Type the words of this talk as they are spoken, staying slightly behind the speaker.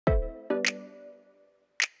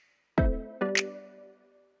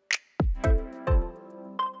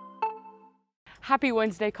Happy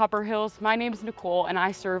Wednesday, Copper Hills. My name is Nicole and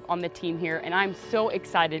I serve on the team here, and I'm so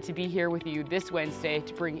excited to be here with you this Wednesday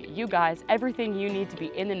to bring you guys everything you need to be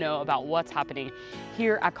in the know about what's happening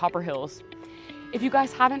here at Copper Hills. If you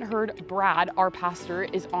guys haven't heard, Brad, our pastor,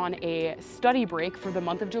 is on a study break for the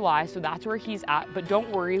month of July, so that's where he's at. But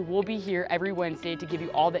don't worry, we'll be here every Wednesday to give you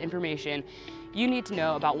all the information you need to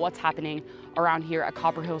know about what's happening around here at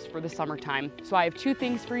Copper Hills for the summertime. So I have two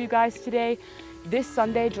things for you guys today. This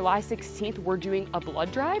Sunday, July 16th, we're doing a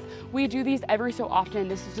blood drive. We do these every so often.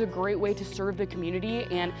 This is a great way to serve the community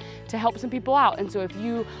and to help some people out. And so if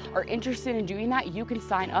you are interested in doing that, you can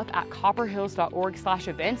sign up at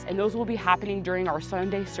copperhills.org/events, and those will be happening during our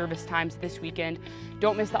Sunday service times this weekend.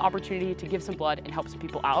 Don't miss the opportunity to give some blood and help some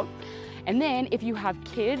people out. And then if you have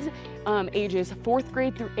kids ages 4th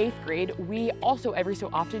grade through 8th grade, we also every so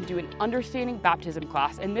often do an understanding baptism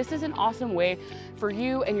class. And this is an awesome way for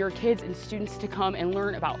you and your kids and students to come and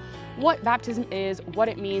learn about what baptism is, what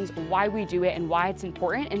it means, why we do it, and why it's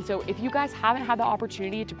important. And so if you guys haven't had the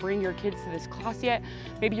opportunity to bring your kids to this class yet,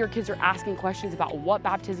 maybe your kids are asking questions about what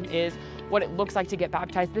baptism is, what it looks like to get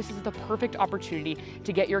baptized, this is the perfect opportunity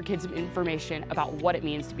to get your kids some information about what it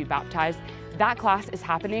means to be baptized. That class is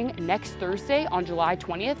happening next Thursday on July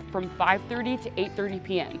 20th from 5:30 to 8:30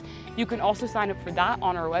 p.m. You can also sign up for that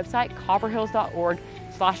on our website,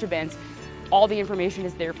 copperhills.org/events. All the information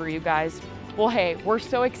is there for you guys. Well, hey, we're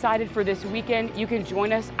so excited for this weekend. You can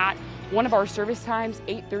join us at one of our service times,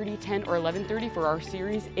 8:30, 10, or 11:30 for our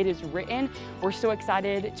series, It Is Written. We're so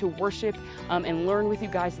excited to worship and learn with you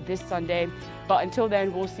guys this Sunday. But until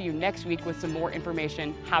then, we'll see you next week with some more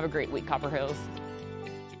information. Have a great week, Copper Hills.